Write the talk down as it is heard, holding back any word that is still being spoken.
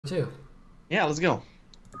Too. Yeah, let's go.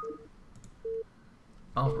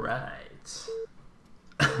 All right.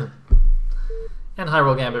 And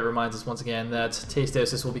Hyrule Gambit reminds us once again that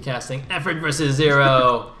Tasteosis will be casting Effort versus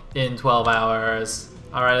Zero in 12 hours.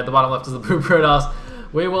 All right, at the bottom left is the Blue Protoss.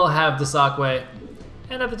 We will have dsaqwe,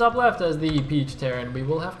 and at the top left as the Peach Terran, we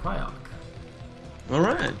will have Cryoc. All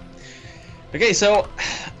right. Okay, so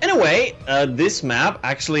in a way, this map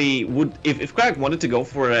actually would, if Cryoc wanted to go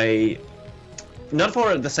for a, not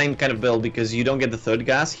for the same kind of build because you don't get the third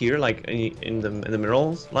gas here, like in the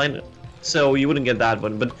minerals line, so you wouldn't get that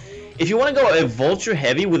one. But if you want to go a vulture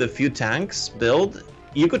heavy with a few tanks build,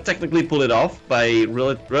 you could technically pull it off by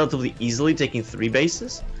relatively easily taking 3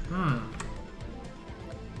 bases.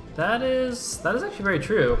 That is actually very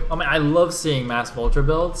true. I mean, I love seeing mass vulture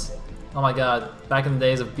builds. Oh my god, back in the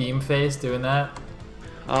days of Beamface doing that.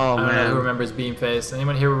 Oh man. I don't know who remembers Beamface.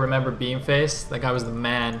 Anyone here remember Beamface? That guy was the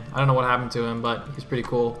man. I don't know what happened to him, but he was pretty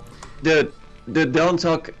cool. Dude, don't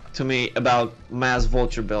talk to me about mass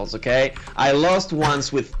vulture builds, okay? I lost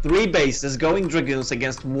once with 3 bases going dragoons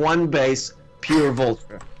against 1 base pure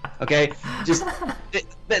vulture. Okay? Just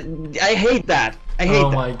I hate that. I hate that.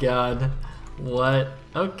 Oh my god. What?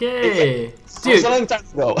 Okay. Dude, it's a long time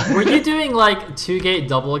ago. Were you doing like 2-gate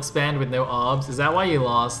double expand with no obs? Is that why you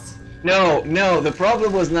lost? No, the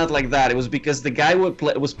problem was not like that. It was because the guy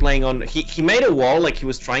was playing on. He made a wall, like he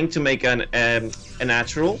was trying to make a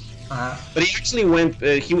natural, but he actually went.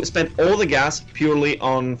 He spent all the gas purely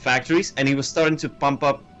on factories, and he was starting to pump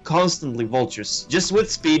up constantly vultures, just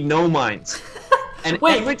with speed, no mines. And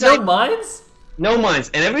wait, every time, no mines? No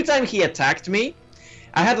mines. And every time he attacked me,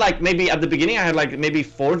 I had like maybe at the beginning I had like maybe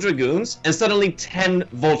 4 dragoons, and suddenly 10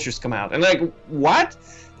 vultures come out. And like, what?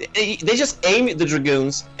 They just aim the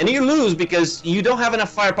dragoons, and you lose because you don't have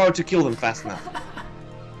enough firepower to kill them fast enough.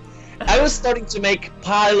 I was starting to make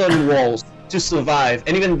pylon walls to survive,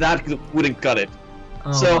 and even that wouldn't cut it.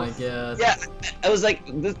 Oh so, my god. Yeah, I was like,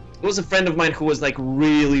 there was a friend of mine who was like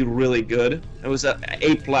really good. It was an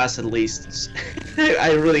A+ at least.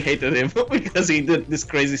 I really hated him because he did this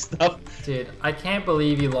crazy stuff. Dude, I can't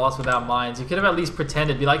believe you lost without mines. You could have at least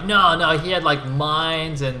pretended, be like, no, he had like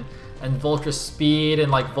mines and vulture speed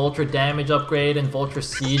and like vulture damage upgrade and vulture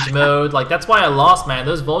siege mode. Like, that's why I lost, man.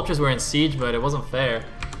 Those vultures were in siege mode. It wasn't fair.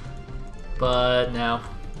 But no,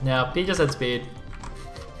 he just had speed.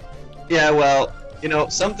 Yeah, well, you know,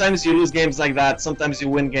 sometimes you lose games like that, sometimes you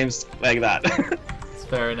win games like that. It's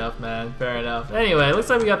fair enough, man. Fair enough. Anyway, looks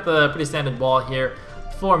like we got the pretty standard ball here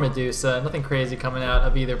for Medusa. Nothing crazy coming out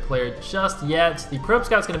of either player just yet. The Probe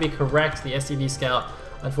Scout's going to be correct. The SCV Scout,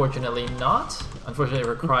 unfortunately not. Unfortunately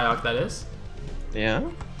for Cryoc, that is. Yeah.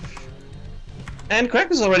 And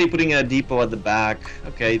Cryoc is already putting a depot at the back.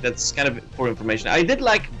 Okay, that's kind of poor information. I did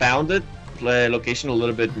like bounded location a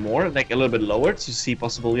little bit more, like a little bit lower to see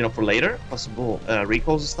possible, you know, for later, possible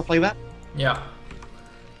recalls and stuff like that. Yeah.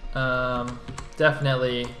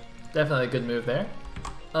 Definitely a good move there.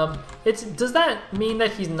 Does that mean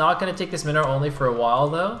that he's not going to take this mineral only for a while,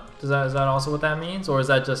 though? Is that also what that means? Or is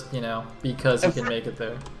that just, you know, because he can make it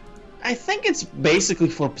there? I think it's basically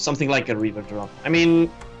for something like a Reaver drop. I mean,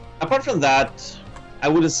 apart from that, I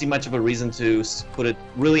wouldn't see much of a reason to put it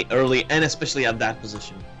really early, and especially at that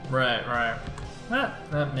position. Right.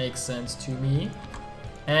 That makes sense to me.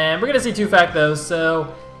 And we're going to see 2-fact, though,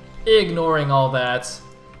 so ignoring all that,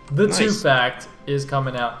 the Nice. 2-fact is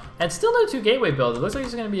coming out. And still no 2 gateway builds. It looks like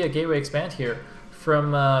there's going to be a gateway expand here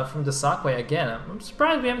from dsaqwe again. I'm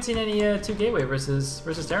surprised we haven't seen any 2 gateway versus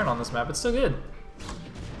Terran on this map. It's still good.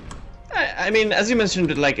 I mean, as you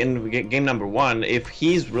mentioned, like in game number 1, if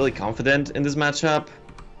he's really confident in this matchup,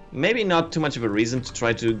 maybe not too much of a reason to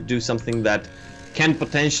try to do something that can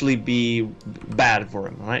potentially be bad for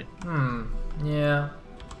him, right? Yeah,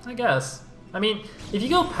 I guess. I mean, if you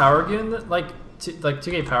go Power Goon, like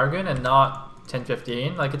 2-gate Power Goon and not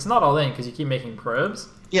 10-15, like it's not all in because you keep making probes.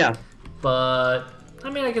 Yeah. But I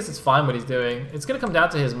mean, I guess it's fine what he's doing. It's gonna come down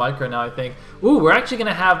to his micro now, I think. Ooh, we're actually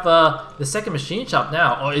gonna have the second machine shop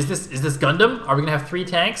now. Oh, is this Gundam? Are we gonna have 3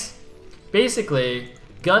 tanks? Basically,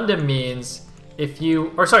 Gundam means if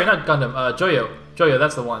you, or sorry, not Gundam, Joyo,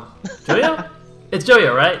 that's the one. Joyo? It's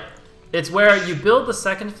Joyo, right? It's where you build the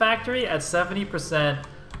second factory at 70%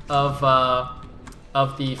 of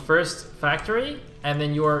the first factory, and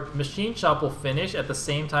then your machine shop will finish at the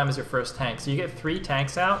same time as your first tank. So you get 3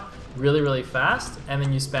 tanks out really fast, and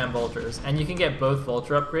then you spam vultures, and you can get both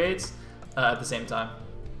vulture upgrades at the same time.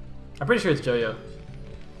 I'm pretty sure it's Joyo.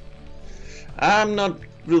 I'm not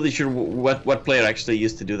really sure what player actually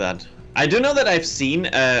used to do that. I do know that I've seen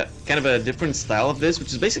kind of a different style of this,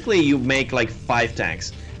 which is basically you make like 5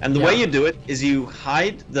 tanks. And the way you do it is you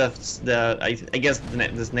hide I guess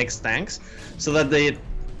this next tanks, so that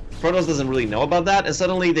Protoss doesn't really know about that, and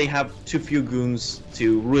suddenly they have too few goons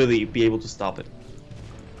to really be able to stop it.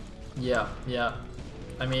 Yeah, yeah.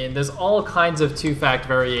 I mean, there's all kinds of two-fact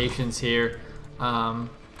variations here. Yeah,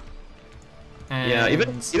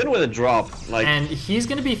 even with a drop, like. And he's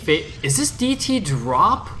gonna be is this DT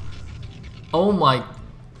drop? Oh my.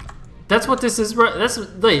 That's what this is.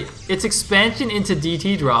 Wait, it's expansion into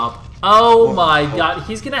DT drop. Oh my god,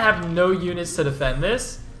 he's gonna have no units to defend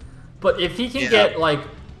this. But if he can get like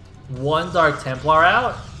one Dark Templar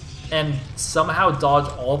out and somehow dodge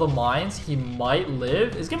all the mines, he might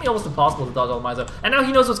live. It's gonna be almost impossible to dodge all the mines out. And now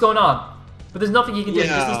he knows what's going on. But there's nothing he can do. He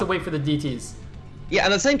just needs to wait for the DTs. Yeah,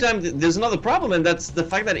 and at the same time, there's another problem, and that's the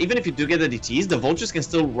fact that even if you do get the DTs, the vultures can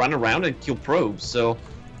still run around and kill probes, so.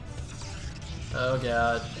 Oh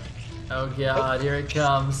god. Oh god, here it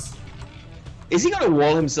comes. Is he gonna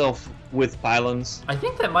wall himself with pylons? I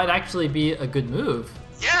think that might actually be a good move.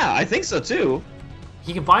 Yeah, I think so too.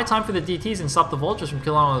 He can buy time for the DTs and stop the vultures from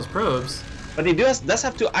killing all those probes. But he does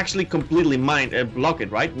have to actually completely block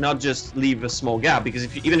it, right? Not just leave a small gap,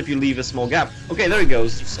 because even if you leave a small gap, okay, there he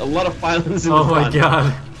goes. There's a lot of pylons in the front. Oh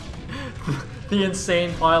my god. The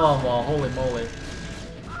insane pylon wall, holy moly.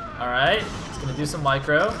 Alright, he's gonna do some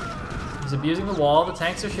micro. He's abusing the wall, the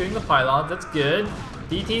tanks are shooting the pylons, that's good.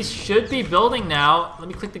 DTs should be building now. Let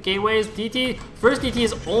me click the gateways. First DT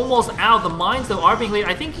is almost out. The mines, though, are being laid.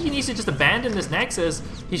 I think he needs to just abandon this nexus.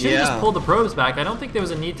 He should have just pulled the probes back. I don't think there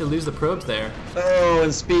was a need to lose the probes there. Oh,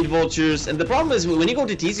 and speed vultures. And the problem is, when you go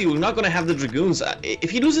to TC, you're not going to have the dragoons. If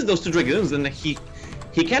he loses those 2 dragoons, then he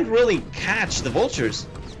can't really catch the vultures.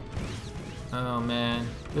 Oh man,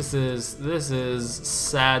 this is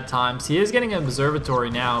sad times. He is getting an observatory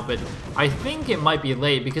now, but I think it might be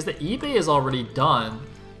late because the eBay is already done.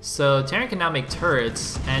 So Terran can now make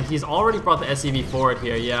turrets, and he's already brought the SCV forward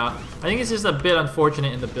here. Yeah, I think it's just a bit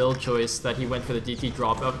unfortunate in the build choice that he went for the DT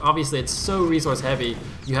drop. Obviously, it's so resource heavy.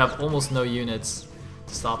 You have almost no units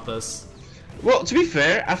to stop this. Well, to be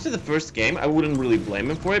fair, after the first game, I wouldn't really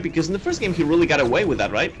blame him for it, because in the first game he really got away with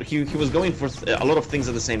that, right? He was going for a lot of things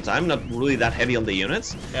at the same time, not really that heavy on the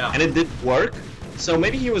units, and it did work. So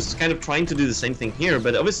maybe he was kind of trying to do the same thing here,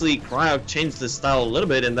 but obviously Cryoc changed the style a little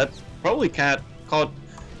bit, and that probably caught the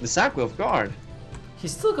dsaqwe off guard.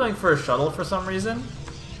 He's still going for a shuttle for some reason.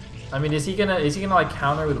 I mean, is he gonna like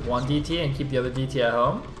counter with one DT and keep the other DT at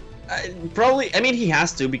home? Probably. I mean, he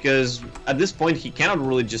has to, because at this point he cannot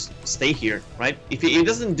really just stay here, right? If he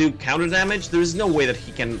doesn't do counter damage, there is no way that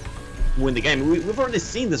he can win the game. We've already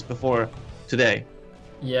seen this before today.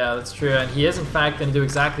 Yeah, that's true, and he is in fact going to do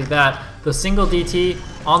exactly that. The single DT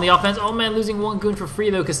on the offense. Oh man, losing 1 goon for free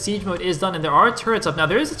though, because siege mode is done, and there are turrets up. Now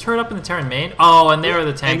there is a turret up in the Terran main. Oh, and there are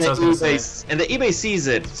the tanks. And the eBay sees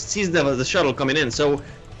the shuttle coming in. So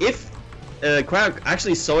if Cryoc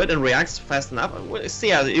actually saw it and reacts fast enough, see,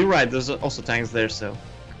 yeah, you're right. There's also tanks there, so.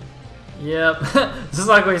 Yep,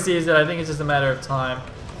 dsaqwe sees it. I think it's just a matter of time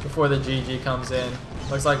before the GG comes in.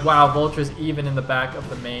 Looks like, wow, Vulture's even in the back of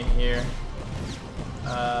the main here.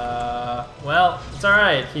 Well, it's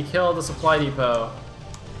alright. He killed the supply depot,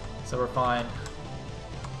 so we're fine.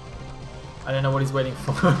 I don't know what he's waiting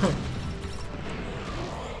for.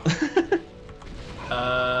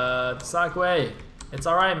 dsaqwe, it's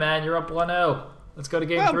alright, man. You're up 1-0. Let's go to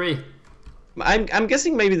game 3. I'm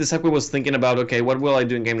guessing maybe dsaqwe was thinking about, okay, what will I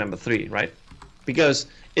do in game number 3, right? Because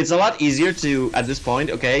it's a lot easier to, at this point,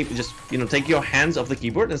 okay, just, take your hands off the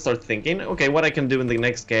keyboard and start thinking, okay, what I can do in the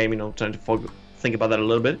next game, trying to think about that a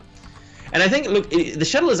little bit. And I think, look, the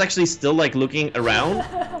shuttle is actually still, like, looking around.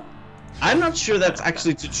 I'm not sure that's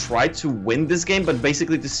actually to try to win this game, but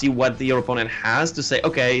basically to see what your opponent has, to say,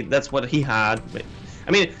 okay, that's what he had.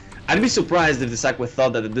 I mean, I'd be surprised if dsaqwe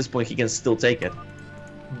thought that at this point he can still take it.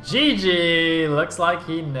 GG! Looks like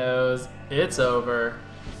he knows it's over.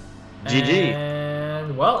 GG.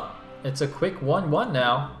 And, well, it's a quick 1-1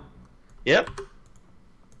 now. Yep.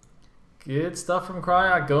 Good stuff from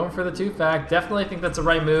Cryoc, going for the 2-fact. Definitely think that's the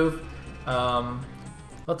right move.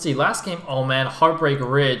 Let's see, last game, oh man, Heartbreak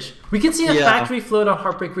Ridge. We can see a factory float on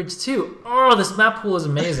Heartbreak Ridge too. Oh, this map pool is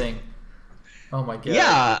amazing. Oh my god.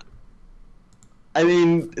 Yeah. I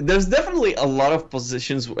mean, there's definitely a lot of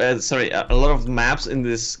positions, a lot of maps in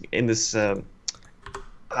this, I'm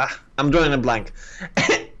drawing a blank.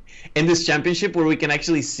 In this championship where we can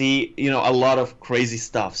actually see, a lot of crazy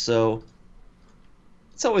stuff, so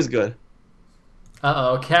it's always good.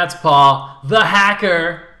 Uh-oh, Cat's Paw, the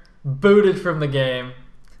hacker, booted from the game.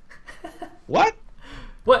 What?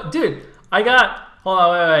 What, dude? Hold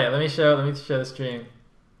on, wait. Let me show the stream.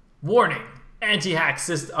 Warning, anti-hack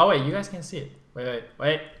system. Oh wait, you guys can't see it.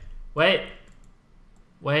 Wait.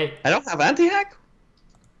 I don't have anti-hack?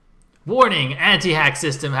 Warning, anti-hack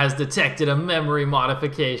system has detected a memory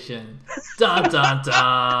modification. Dun dun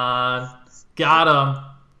dun. Got him.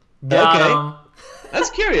 Got him. That's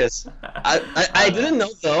curious. I didn't know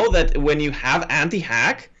though that when you have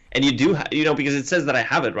anti-hack and you do, because it says that I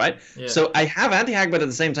have it, right? Yeah. So I have anti-hack, but at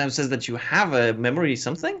the same time says that you have a memory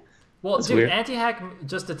something. Well, That's dude, weird. anti-hack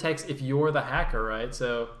just detects if you're the hacker, right?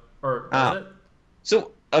 So, or does it?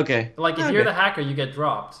 So okay. Like if you're the hacker, you get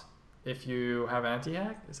dropped. If you have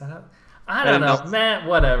anti-hack, is that how? I don't know, man.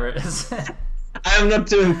 Whatever. I am not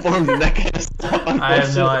too informed in that kind of stuff. I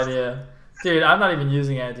have no idea, dude. I'm not even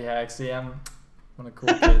using anti-hack. See, I'm one of the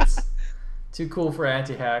cool kids. Too cool for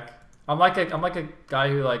anti-hack. I'm like a guy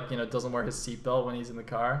who doesn't wear his seatbelt when he's in the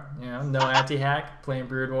car. No anti-hack, playing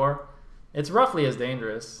Brood War. It's roughly as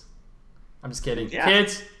dangerous. I'm just kidding. Yeah.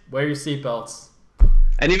 Kids, wear your seatbelts.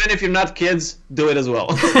 And even if you're not kids, do it as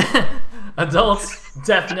well. Adults,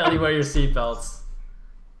 definitely wear your seatbelts.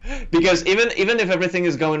 Because even if everything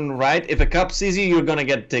is going right, if a cop sees you, you're gonna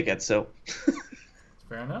get tickets. So.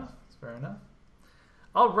 Fair enough. Fair enough.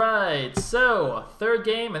 All right. So third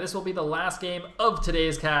game, and this will be the last game of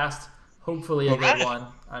today's cast. Hopefully a good one.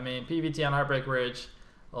 I mean, PvT on Heartbreak Ridge.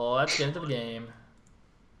 Let's get into the game.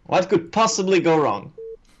 What could possibly go wrong?